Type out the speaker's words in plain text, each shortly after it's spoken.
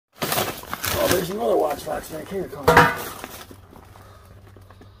there's another watch box back here. Come on.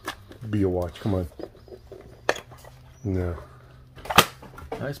 Be a watch. Come on. No.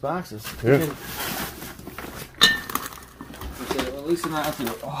 Nice boxes. Yeah. Okay, well, at least they're not up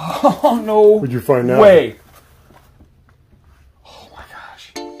to. Oh no! What'd you find out? Way. Oh my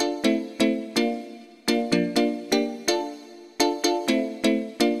gosh.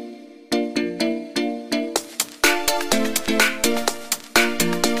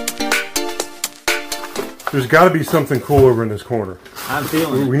 There's got to be something cool over in this corner. I'm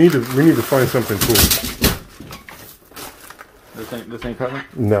feeling we need to find something cool. This ain't cutting?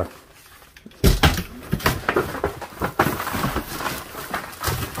 No.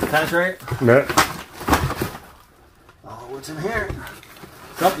 Penetrate? No. Oh, what's in here?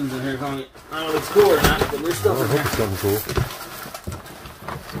 Something's in here, Tony. I don't know if it's cool or not, but there's stuff in here. Something cool.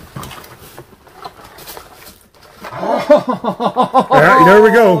 Yeah, there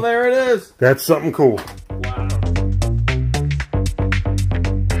we go. Oh, there it is. That's something cool. Wow.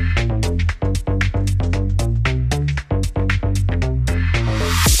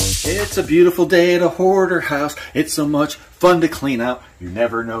 It's a beautiful day at a hoarder house. It's so much fun to clean out. You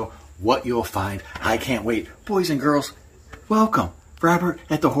never know what you'll find. I can't wait. Boys and girls, welcome. Robert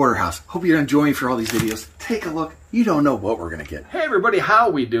at the hoarder house. Hope you're enjoying for all these videos. Take a look. You don't know what we're going to get. Hey everybody, how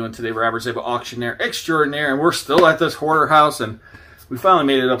are we doing today? Robert's able auctioneer extraordinaire, and we're still at this hoarder house, and we finally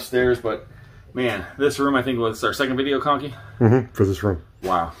made it upstairs, but man, this room I think was our second video, Conky. For this room.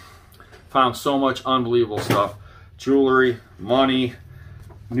 Wow. Found so much unbelievable stuff. Jewelry, money,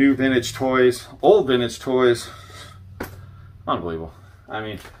 new vintage toys, old vintage toys. Unbelievable. I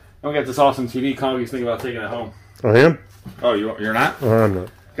mean, and we got this awesome TV. Conky's thinking about taking it home. I am? Oh, you're not? I'm not.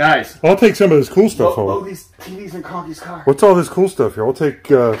 Guys. I'll take some of this cool stuff home. Load these TVs in Conky's car. What's all this cool stuff here? I'll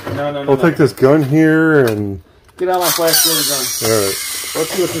take I'll take this gun here and get out my flash gun. Alright. Let's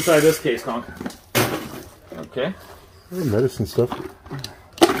see what's inside this case, Conk. Okay. Medicine stuff.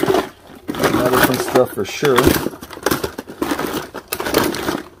 Medicine stuff for sure.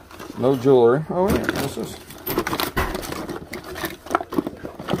 No jewelry. Oh yeah, what's this?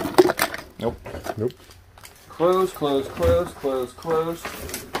 Nope. Nope. Close.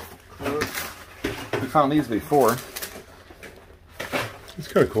 We found these before. It's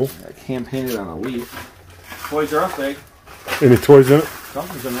kind of cool. Got hand painted on a leaf. Toys R Us bag. Any toys in it?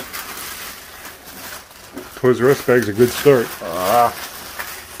 Something's in it. Toys R Us bag's a good start. Oh.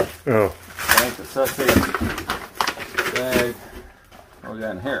 Thank the sussy bag. What we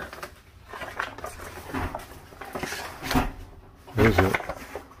got in here? What is it?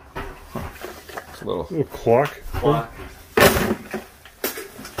 It's a little clock.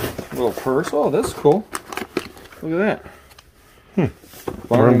 Little purse. Oh, that's cool. Look at that.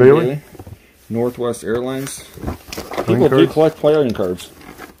 Barn Bailey. Northwest Airlines. People do collect playing cards.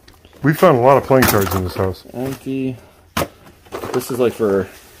 We found a lot of playing cards in this house. Empty. This is like for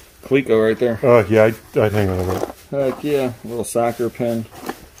Clico right there. Yeah, I'd hang on to that. Heck yeah. A little soccer pin.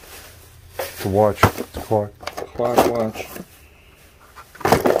 It's a watch. It's a clock. Clock watch.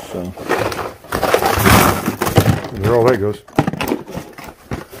 So. And there all that goes.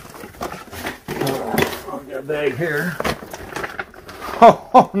 I've got a bag here.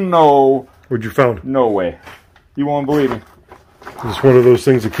 Oh no. What'd you found? No way. You won't believe me. It's one of those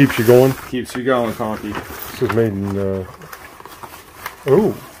things that keeps you going. Keeps you going, Conky. This is made in,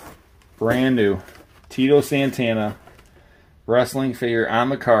 oh. Brand new. Tito Santana. Wrestling figure on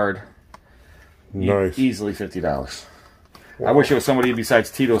the card. Nice. Easily $50. Wow. I wish it was somebody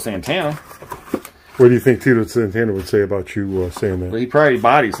besides Tito Santana. What do you think Tito Santana would say about you saying that? Well, he'd probably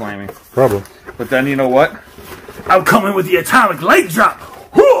body slam me. Probably. But then, you know what? I'm coming with the atomic leg drop.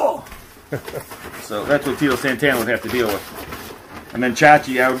 So that's what Tito Santana would have to deal with. And then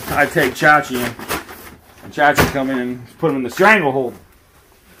Chachi, I'd take Chachi in. And Chachi come in and put him in the stranglehold.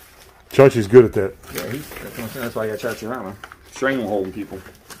 Chachi's good at that. Yeah, that's why I got Chachi around him. Strangleholding people.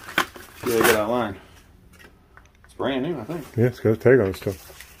 Really good online. It's brand new, I think. Yeah, it's got a tag on it still.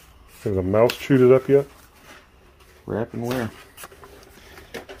 Has a mouse chewed it up yet? Wrap and wear.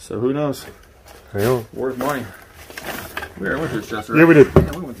 So who knows? Hang on. Worth money. We went through this dresser. Yeah, we did.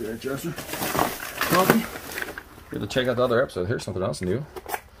 Yeah, we went through that dresser. Coffee. We have to check out the other episode. Here's something else new.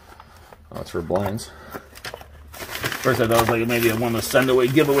 Oh, it's for blinds. First I thought it was like maybe one of the send away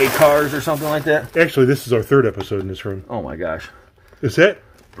giveaway cars or something like that. Actually, this is our third episode in this room. Oh my gosh. Is that?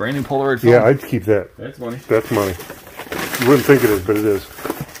 Brand new Polaroid film. Yeah, I'd keep that. That's money. That's money. You wouldn't think it is, but it is.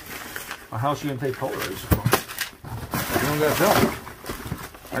 Well, how's she gonna take Polaroids? You don't got film.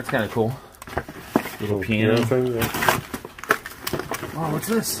 That's kind of cool. Little piano thing. Yeah. Oh, what's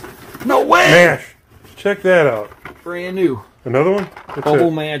this? No way! MASH. Check that out. Brand new. Another one? What's Bubble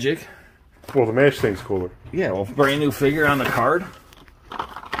that? Magic. Well, the mash thing's cooler. Yeah, well, brand new figure on the card.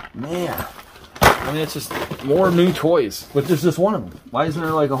 Man. I mean, it's just more new toys. But there's just one of them. Why isn't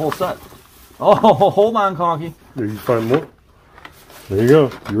there like a whole set? Oh, hold on, Conky. There you find more. There you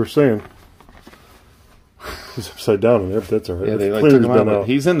go. You were saying. He's upside down in there, but that's all right. Yeah, they like took him out.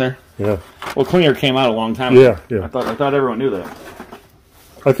 He's in there. Yeah. Well, Cleaner came out a long time ago. Yeah. I thought everyone knew that.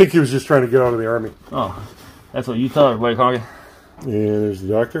 I think he was just trying to get out of the army. Oh, that's what you tell everybody, Conky. And there's the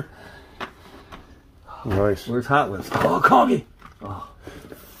doctor. Nice. Where's Hot Wheels? Oh, Conky. Oh.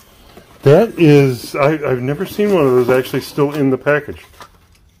 That is, I've never seen one of those actually still in the package.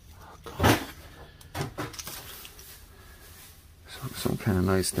 Some kind of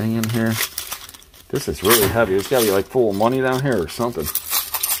nice thing in here. This is really heavy. It's got to be like full of money down here or something.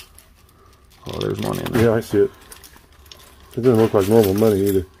 Oh, there's money in there. Yeah, I see it. It doesn't look like normal money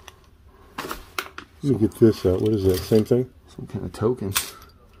either. Let me get this out. What is that? Same thing? Some kind of tokens.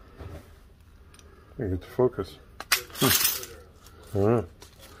 I get the focus. Huh. All right.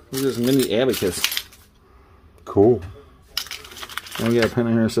 Look at this mini abacus. Cool. And we got a pen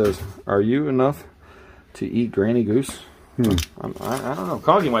in here that says, "Are you enough to eat Granny Goose?" I don't know.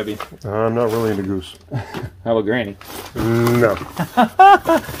 Coggy might be. I'm not really into goose. How about Granny? No.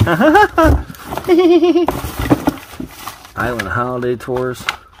 Island Holiday Tours.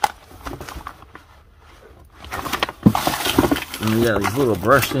 And we got these little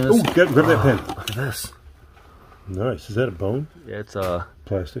brushes. Oh, grab that pen. Look at this. Nice. Is that a bone? Yeah, it's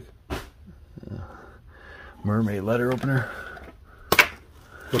Plastic. mermaid letter opener.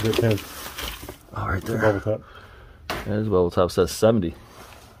 Grab that pen. Oh, right there. Bubble top. There's bubble top. Says 70.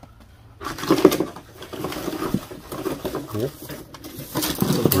 Cool.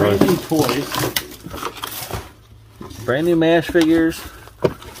 So brand new toys. Brand new MASH figures.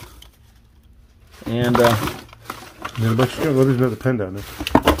 And a bunch of, there's another pen down there.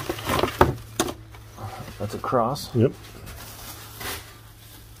 that's a cross. Yep.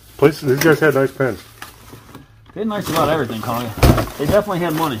 These guys had nice pens. They had nice about everything, Connie. They definitely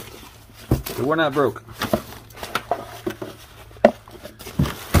had money. They were not broke.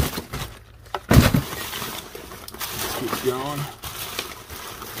 Keep going.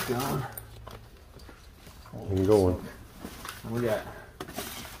 Keep going. And going. We got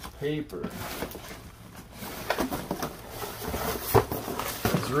paper.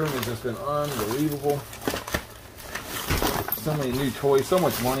 This room has just been unbelievable. So many new toys, so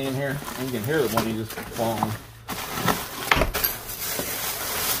much money in here. And you can hear the money just falling.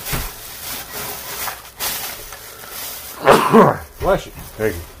 Bless you.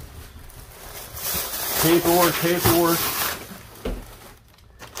 Thank you.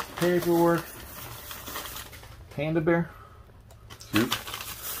 Paperwork. Panda bear. Cute.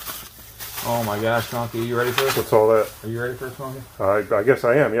 Oh my gosh, Conky, are you ready for this? What's all that? Are you ready for this, Conky? I guess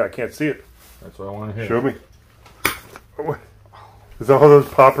I am. Yeah, I can't see it. That's what I want to hear. Show me. Oh, is that all those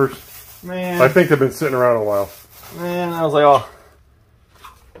poppers? Man. I think they've been sitting around a while. Man, I was like, oh.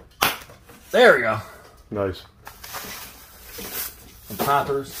 There we go. Nice. Some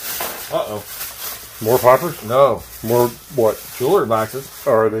poppers. Uh-oh. More poppers? No. More what? Jewelry boxes.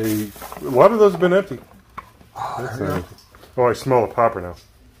 Are they... A lot of those have been empty. Oh, That's not empty. Oh, I smell a popper now.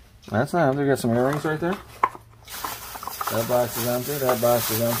 That's not empty. We got some earrings right there. That box is empty. That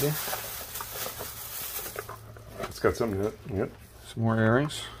box is empty. It's got something in it. Yep. Some more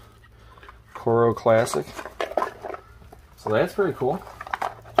earrings. Coro Classic. So that's pretty cool.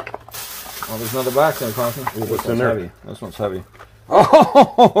 Oh, there's another box in there, Conky. What's in there? Heavy. This one's heavy.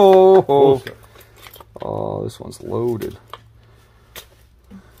 Oh! Cool. Oh, this one's loaded.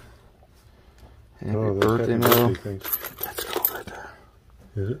 Happy Oh, birthday, happy Mel. birthday things. That's gold right there.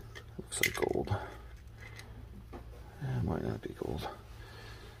 Is it? Looks like gold. It might not be gold.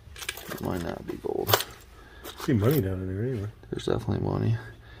 It might not be gold. I see money down in there anyway. There's definitely money.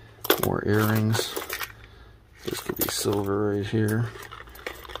 More earrings. This could be silver right here.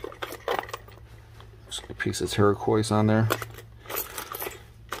 There's a piece of turquoise on there.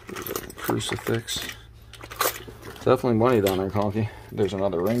 There's a crucifix. Definitely money down there, Conky. There's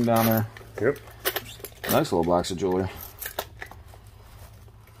another ring down there. Yep. Nice little box of jewelry.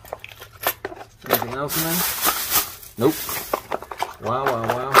 Anything else in there? Nope. Wow, wow,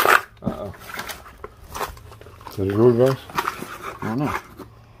 wow. Uh-oh. Is that a jewelry box? I don't know.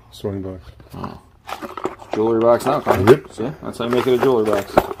 Sewing box. Oh. Jewelry box now, Conky. Yep. See? That's how you make it a jewelry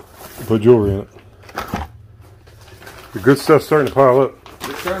box. Put jewelry in it. The good stuff's starting to pile up.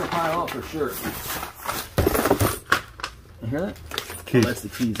 It's starting to pile up for sure. You hear that? Keys. Oh, that's the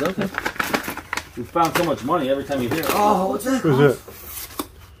keys. Okay. We found so much money every time you hear it. Oh, what's that? What is that?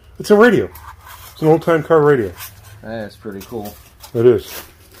 It's a radio. It's an old-time car radio. That's pretty cool. It is.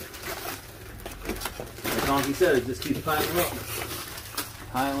 Donkey said, it just keeps piling up.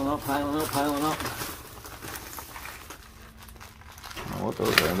 Piling up, piling up, piling up. I don't know what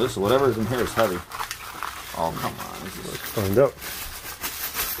those are. This, whatever's in here is heavy. Oh, come on. This is, Let's find out.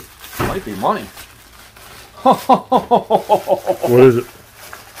 might be money. What is it?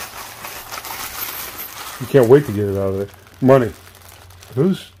 You can't wait to get it out of there. Money.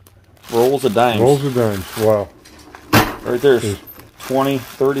 Who's? Rolls of dimes. Rolls of dimes. Wow. Right there's 20,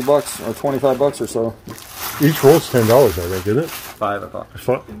 30 bucks or 25 bucks or so. Each roll's $10, I think, isn't it? 5, I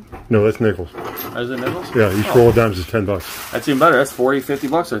thought. No, that's nickels. Is it nickels? Yeah, each roll of dimes is $10. That's even better. That's 40, 50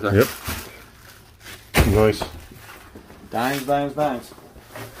 bucks right there. Yep. Nice. Dimes, dimes, dimes.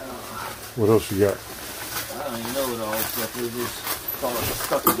 What else you got? I don't even know what all this stuff is. It's all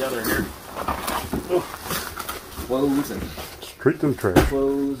stuck together here. Oh. Clothes and Straight to the trash.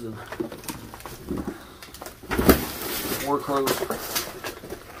 clothes and more clothes.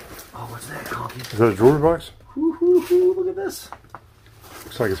 Oh, what's that, Conky? Is that a jewelry box? Woo-hoo-hoo, look at this.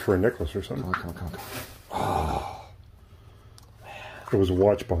 Looks like it's for a necklace or something. Come on. Oh, It was a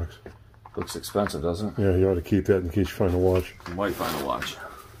watch box. looks expensive, doesn't it? Yeah, you ought to keep that in case you find a watch. You might find a watch.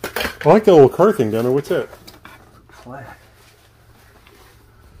 I like that little car thing down there. What's that? Flag.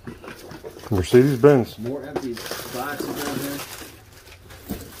 Mercedes-Benz. More empty boxes down here.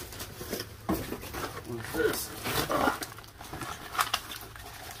 What's this?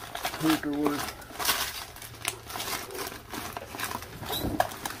 Paperwork.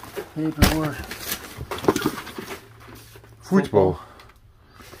 Paperwork. Football.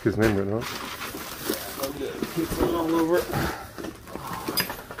 His name written on it. Keep it all over it.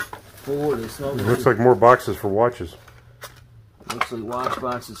 Ford is so It looks like more boxes for watches. Looks like watch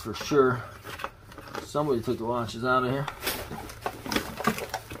boxes for sure. Somebody took the watches out of here.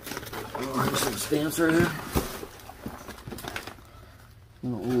 Oh, there's some stamps right here.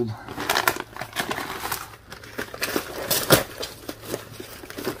 Old.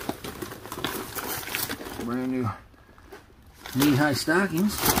 Brand new knee-high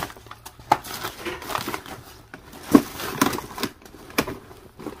stockings.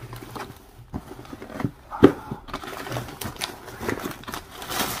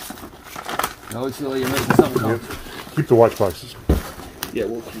 I always feel like you're missing something else. Keep the watch boxes. Yeah,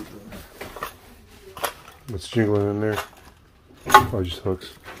 we'll keep them. What's jingling in there? Oh, just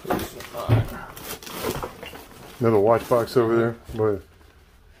hooks. Another watch box over there. Boy.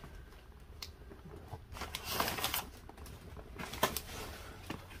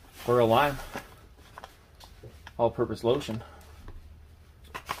 For a lime. All-purpose lotion.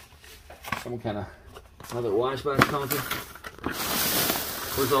 Some kind of another watch box company.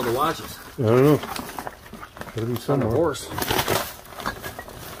 Where's all the watches? I don't know. Gotta be On the somewhere. horse.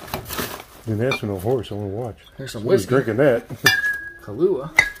 Didn't ask for no horse. I want to watch. Here's some Somebody's whiskey. drinking that.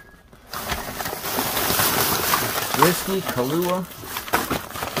 Kahlua. Whiskey, Kahlua.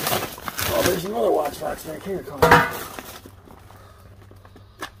 Oh, there's another watch box back here. Come on.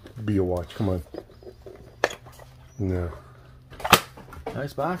 Be a watch. Come on. No.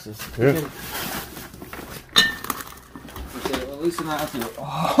 Nice boxes. Yeah. Okay, well, at least they're not up there.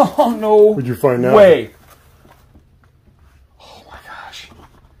 Oh, no. What'd you find out? Way. Oh, my gosh.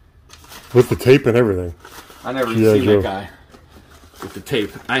 With the tape and everything. I never Yeah, seen Joe. that guy with the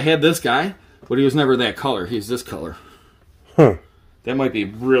tape. I had this guy, but he was never that color. He's this color. Huh. That might be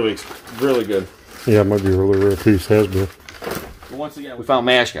really, really good. Yeah, it might be a really rare piece. Has been. But once again, we found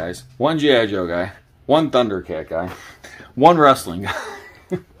MASH guys. One G.I. Joe guy. One Thundercat guy. One wrestling guy.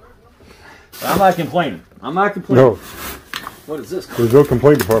 I'm not complaining. I'm not complaining. No, What is this? there's no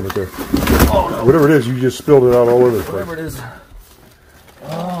complaint department there. Oh, no. Whatever it is, you just spilled it out all over the place. Whatever it is.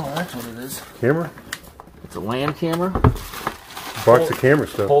 Oh, that's what it is. Camera? It's a land camera. Box of camera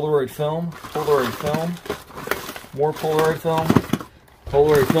stuff. Polaroid film. Polaroid film. More Polaroid film.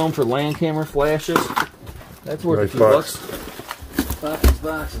 Polaroid film for land camera flashes. That's worth Nice a few box. bucks.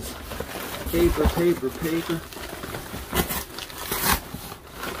 Boxes. Paper.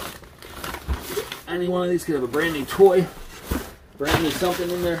 Any one of these could have a brand new toy. Brand new something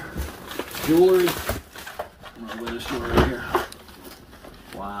in there. Jewelry. I'm gonna wear this one right here.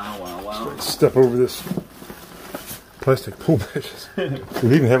 Wow. Step over this plastic pool patches. Do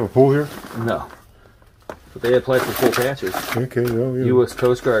they even have a pool here? No. But they had plastic full patches. Okay, well, yeah. U.S.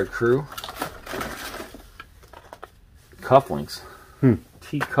 Coast Guard crew. Cufflinks.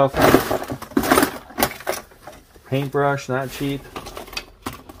 T cufflinks. Paintbrush, not cheap.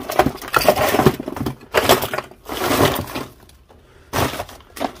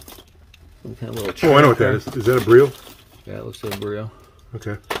 Some kind of little Oh, I know what that is. Is that a Brio? Yeah, it looks like a Brio.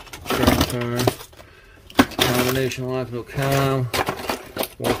 Okay. Combination lock, no com.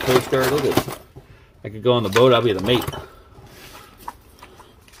 More Coast Guard. Look at I could go on the boat, I'll be the mate.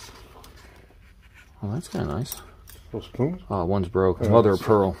 Oh, that's kind of nice. Those spoons? Oh, one's broke. Mother of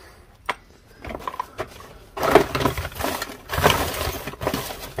pearl.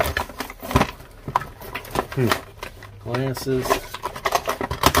 Glasses.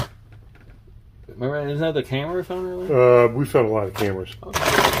 Remember, isn't that the camera we found earlier? We found a lot of cameras.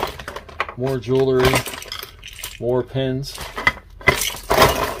 Okay. More jewelry. More pins.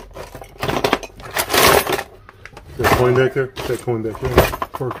 That coin back there? That coin back there?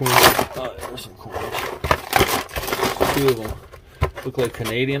 4 coins? Oh, there's some coins. 2 of them. Look like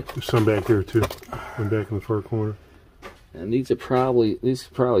Canadian. There's some back there too. One back in the far corner. And these are probably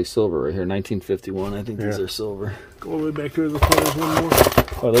silver right here. 1951. I think these are silver. Go all the way back there to the corner. There's one more.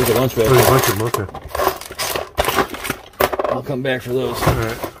 Oh, there's a bunch back There's there. a bunch of them. Okay. I'll come back for those. All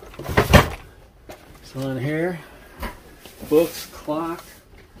right. So in here, books, clock,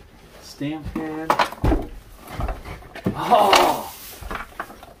 stamp pad. Oh!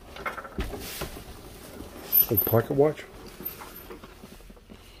 A pocket watch?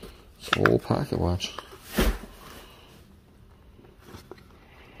 It's an old pocket watch.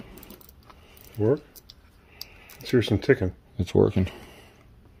 Work? Let's hear some ticking. It's working.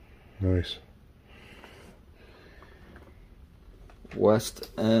 Nice. West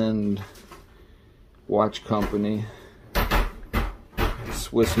End Watch Company.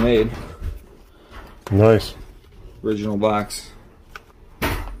 Swiss made. Nice. Original box.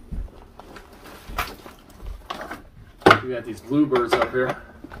 We got these bluebirds up here.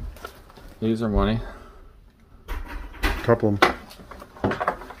 These are money. A couple of them.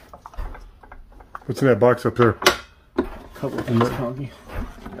 What's in that box up there? Couple of things, Conky.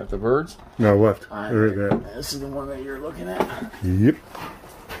 Got the birds. No, left. Right. There, that. This is the one that you're looking at. Yep.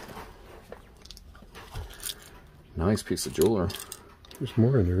 Nice piece of jewelry. There's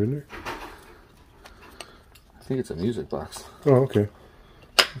more in there, isn't there? I think it's a music box. Oh, okay.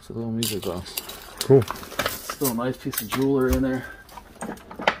 It's a little music box. Cool. Still a nice piece of jewelry in there.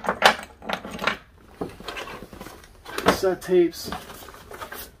 Cassette tapes.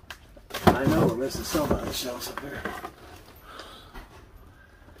 I know we're missing some on the shelves up there.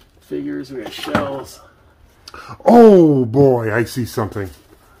 Figures, we got shells. Oh boy, I see something.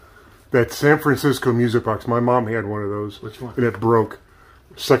 That San Francisco music box. My mom had one of those. Which one? And it broke.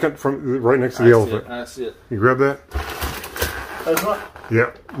 Second from right next to the elephant. I see it. You grab that? That's what?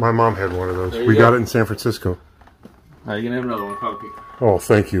 Yeah, my mom had one of those. There you We go. got it in San Francisco. Now you can have another one, Cocky. Oh,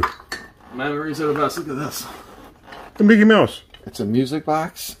 thank you. Memories are the best. Look at this. The Mickey Mouse. It's a music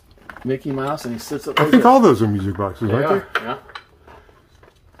box. Mickey Mouse, and he sits up. I think all those are music boxes, They aren't are, yeah.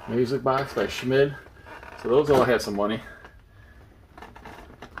 Music box by Schmid. So those all have some money.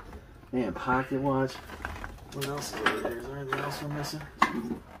 Man, pocket watch. What else is over there? Is there anything else we're missing?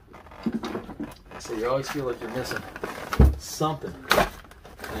 So you always feel like you're missing something.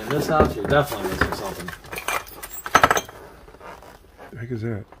 And in this house, you're definitely missing something. they? The heck is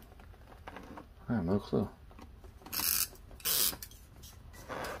that? I have no clue. It's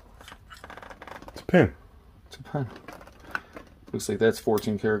a pen. It's a pen. Looks like that's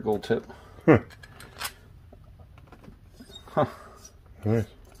 14 karat gold tip. Huh. Huh. Nice.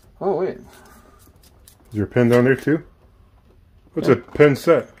 Oh, wait. Is there a pen down there too? What's a pen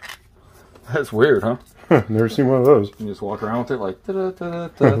set? That's weird, huh? Huh, never seen one of those. You just walk around with it like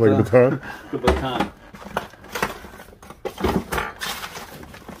da-da-da-da-da-da. Like a baton. The baton.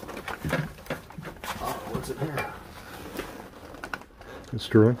 Oh, what's in here? It's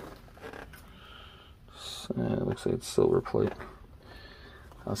sterling. It looks like it's silver plate.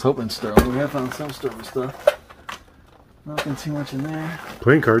 I was hoping sterling. We have found some sterling stuff. Nothing too much in there.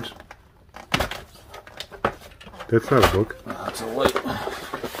 Playing cards. That's not a book. Oh, it's a light.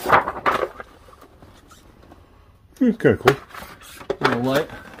 It's kind of cool. Little light.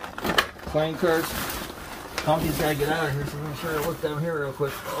 Playing cards. Conky's gotta get out of here, so I'm sure I look down here real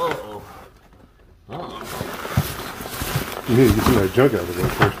quick. Uh-oh. Uh-oh. You need to get some of that junk out of there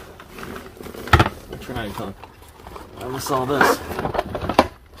first. I'm trying, Conky. I almost saw this.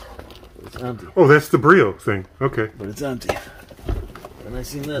 It's empty. Oh, that's the Brio thing. Okay. But it's empty. And I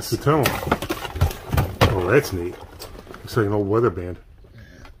seen this. The tunnel. Oh, that's neat. Looks like an old weather band.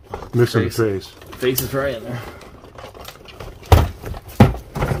 Missing the face. Face is right in there.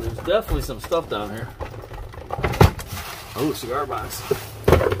 So there's definitely some stuff down here. Oh, cigar box.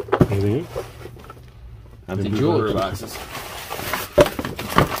 Anything? Empty jewelry boxes.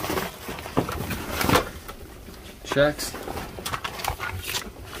 Checks.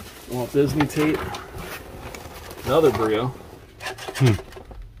 Walt Disney tape. Another Brio.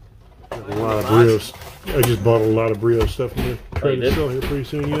 A lot of Brios. I just bought a lot of Brio stuff. I'm going to try you to did? sell here pretty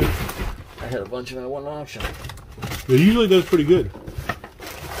soon, yeah. I had a bunch of them at one auction. It usually does pretty good.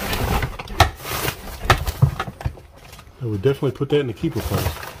 I would definitely put that in the keeper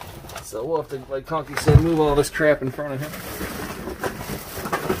pile. So we'll have to, like Conky said, move all this crap in front of him.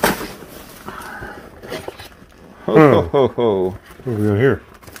 Ho, ho, ho. What are we got here?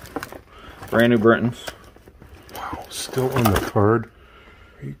 Brand new Brentons. Wow, still on the card.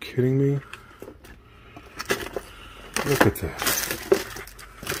 Are you kidding me? Look at that.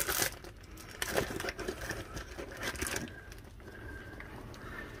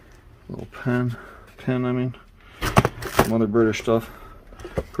 Little pen, I mean. Some other British stuff.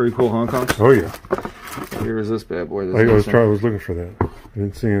 Pretty cool, Hong Kong. Oh yeah. Here is this bad boy. I was looking for that. I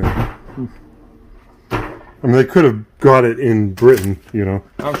didn't see it. I mean, they could have got it in Britain, you know.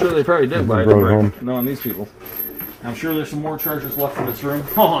 I'm sure they probably did buy it in brought it Britain, home. knowing these people. I'm sure there's some more treasures left in this room.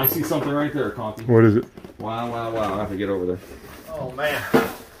 Oh, I see something right there, Conky. What is it? Wow, wow, wow. I have to get over there. Oh, man.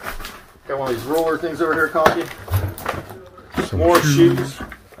 Got one of these roller things over here, Conky. Some more shoes.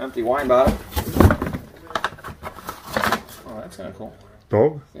 Empty wine bottle. Oh, that's kind of cool.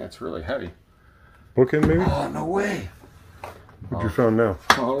 Dog? Yeah, it's really heavy. Bookend, maybe? Oh, no way. What you found now?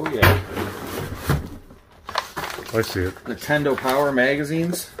 Oh, yeah. I see it. Nintendo Power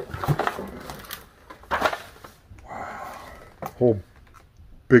magazines. Whole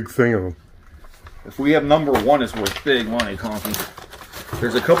big thing of them. If we have number one, it's worth big money, Conky.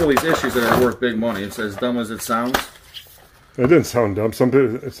 There's a couple of these issues that are worth big money. It's as dumb as it sounds. It didn't sound dumb.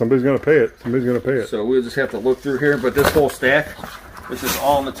 Somebody's going to pay it. Somebody's going to pay it. So we'll just have to look through here. But this whole stack, this is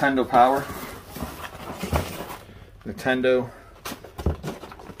all Nintendo Power. Nintendo.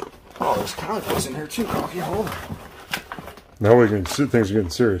 Oh, there's comic books in here too, Conky. Hold on. Now we can see things are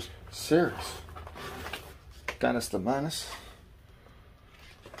getting serious. Serious. Dennis the Menace.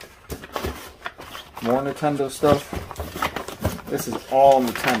 More Nintendo stuff. This is all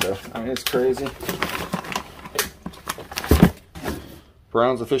Nintendo. I mean, it's crazy.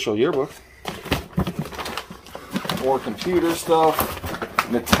 Brown's official yearbook. More computer stuff.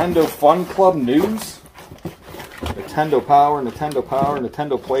 Nintendo Fun Club news. Nintendo Power,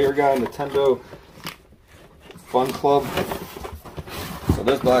 Nintendo Player Guide, Nintendo Fun Club. So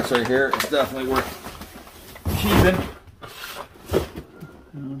this box right here is definitely worth keeping. I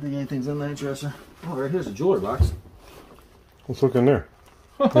don't think anything's in that dresser. Oh, right here's a jeweler box. Let's look in there.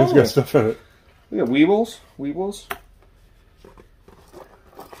 It's got stuff in it. We got Weebles.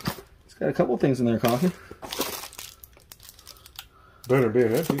 It's got a couple things in there, Conky. Better than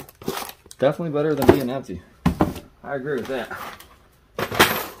being empty. Definitely better than being empty. I agree with that.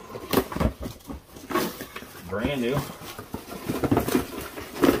 Brand new.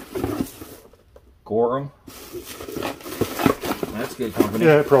 Gorham. That's good company.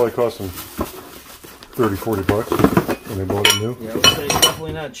 Yeah, it probably cost them 30, 40 bucks when they bought it new. Yeah, I would say it's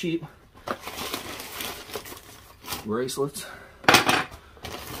definitely not cheap. Bracelets.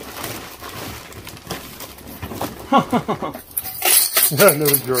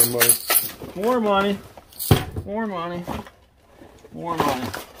 Another jar of money. More money. More money. More money.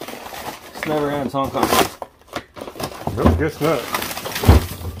 It's never ends, Hong Kong. No, guess not.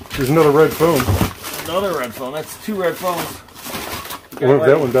 There's another red phone. Another red phone. That's two red phones. What if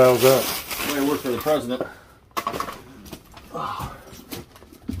that one dials out? Might work for the president. Oh,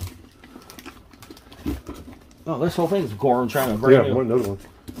 this whole thing's Gorham trying to bring Yeah, another one.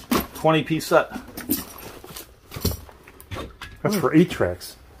 20-piece set. That's for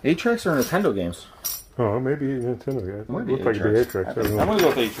 8-tracks. 8-tracks or Nintendo games? Oh, maybe Nintendo. Yeah. Might It be looks like it'd be 8-tracks. I'm going to go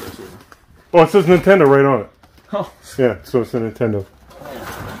with 8-tracks here. Oh, it says Nintendo right on it. Oh. Yeah, so it's a Nintendo.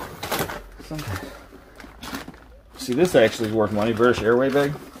 See, this actually is worth money. British Airway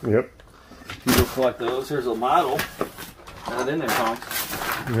bag. Yep. People collect those. Here's a model. Not in there, Tom.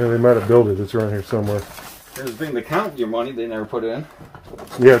 Yeah, they might have built it. It's around here somewhere. There's a thing to count your money. They never put it in.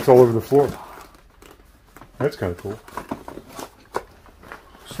 Yeah, it's all over the floor. That's kind of cool.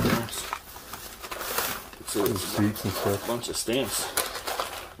 Stamps. And seats and A stuff. bunch of stamps.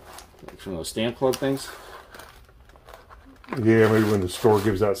 Like from those stamp club things. Yeah, maybe when the store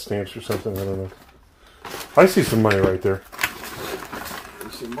gives out stamps or something. I don't know. I see some money right there.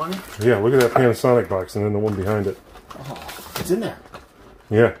 You see money? Yeah, look at that Panasonic box and then the one behind it. Oh, it's in there.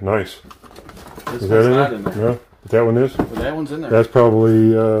 Yeah, nice. This Is that in not there? in there. No, but that one is. But that one's in there. That's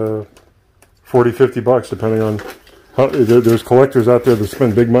probably 40, 50 bucks, depending on how. There's collectors out there that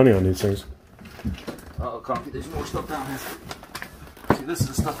spend big money on these things. Oh, Coffee, there's more stuff down here. See, this is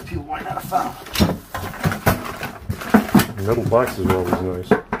the stuff that people might not have found. Metal boxes are always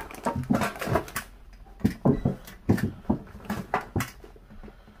nice.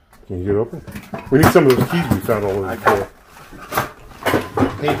 Can you get open? We need some of those keys we found all over the floor.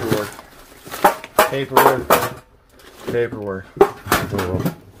 Paperwork. Paperwork. Paperwork.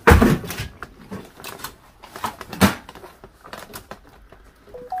 Oh,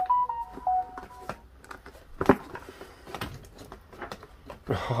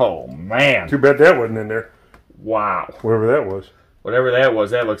 Oh man. too bad that wasn't in there. Wow. Whatever that was. Whatever that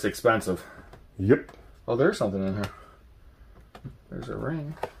was, that looks expensive. Yep. Oh, there's something in here. There's a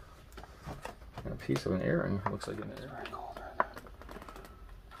ring. And a piece of an earring. Looks like an earring holder.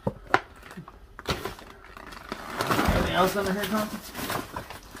 Anything else under here, Tom?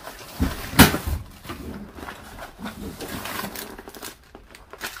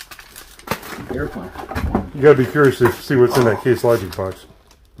 Airplane. You gotta be curious to see what's in that Case Logic box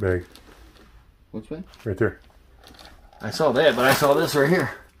bag. Which way? Right there. I saw that, but I saw this right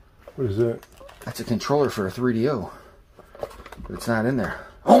here. What is that? That's a controller for a 3DO. But it's not in there.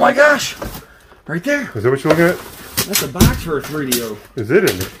 Oh my gosh! Right there. Is that what you're looking at? That's a box for a 3DO. Is it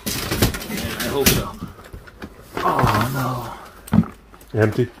in there? Man, I hope so. Oh no.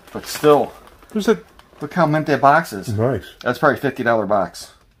 Empty. But still, There's a look how mint that box is. nice. That's probably a $50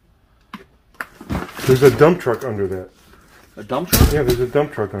 box. There's a dump truck under that. A dump truck? Yeah, there's a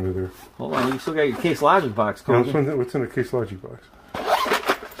dump truck under there. Hold on, you still got your Case Logic box, Yeah, Cozy. what's in the Case Logic box?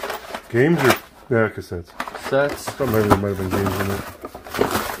 Games or yeah, cassettes? Sets. Thought maybe there might have been games in there.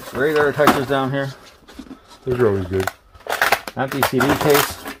 There's radar detectors down here. Those are always good. Empty CD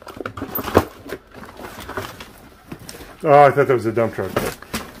case. Oh, I thought that was a dump truck.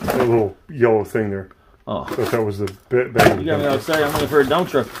 That little yellow thing there. Oh. I thought that was the bag. You got me outside. I'm looking for a dump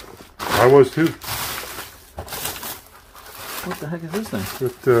truck. I was too. What the heck is this thing?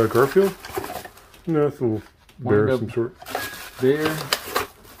 With Garfield? No, it's a little bear of some sort. Bear.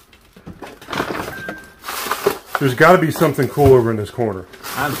 There's got to be something cool over in this corner.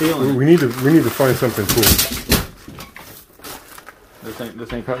 I'm feeling it. We need to find something cool.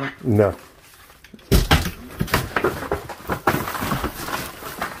 This ain't cutting it? No.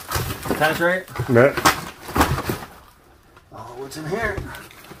 Penetrate? Matt? Oh, what's in here?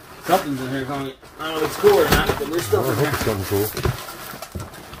 Something's in here, Tony. I don't know if it's cool or not, but there's stuff I in hope here. it's something cool.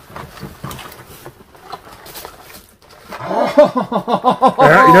 Oh,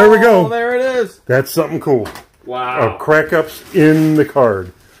 there we go. There it is. That's something cool. Wow. Crack ups in the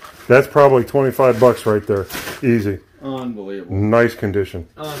card. That's probably $25 right there. Easy. Unbelievable. Nice condition.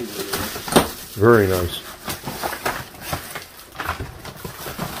 Unbelievable. Very nice.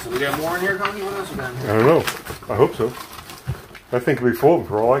 So we got more in here, Tony? What else we got in here? I don't know. I hope so. I think it'll be full of them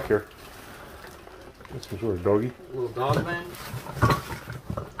for all I care. That's some sort of doggy. A little dog band.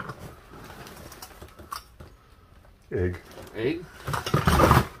 Egg. Egg.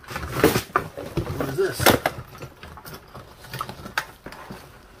 What is this?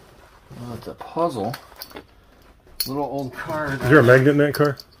 Oh, it's a puzzle. Little old card. Is there a magnet in that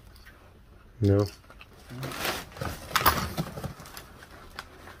car? No.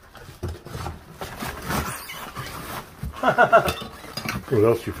 What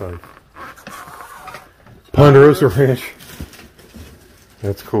else you find? Ponderosa Ranch.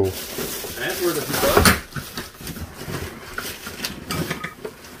 That's cool. That's where the puzzle.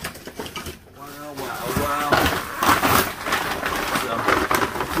 Wow.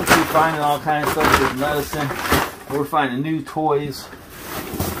 So, we keep finding all kinds of stuff with medicine. We're finding new toys,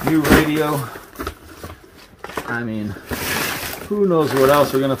 new radio. I mean, who knows what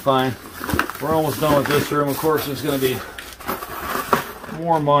else we're going to find. We're almost done with this room. Of course, there's going to be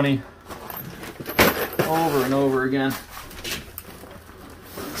more money over and over again.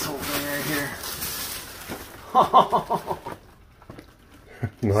 This whole thing right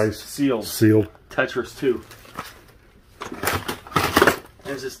here. Nice. Sealed. Sealed. Tetris 2.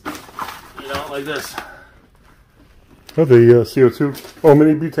 It's just, you know, like this. Oh, the CO2. Oh,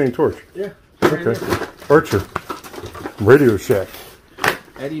 mini butane torch. Yeah. Okay. Archer. Radio Shack.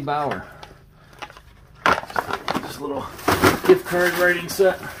 Eddie Bauer. Just a little gift card writing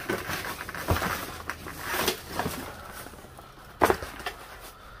set.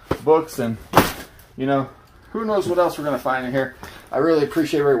 Books and, you know, who knows what else we're going to find in here. I really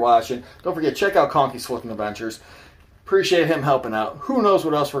appreciate everybody watching. Don't forget, check out Conky's Flipping Adventures. Appreciate him helping out. Who knows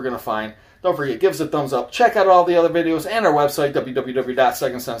what else we're going to find. Don't forget, give us a thumbs up. Check out all the other videos and our website,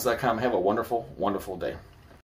 www.secondsense.com. Have a wonderful, wonderful day.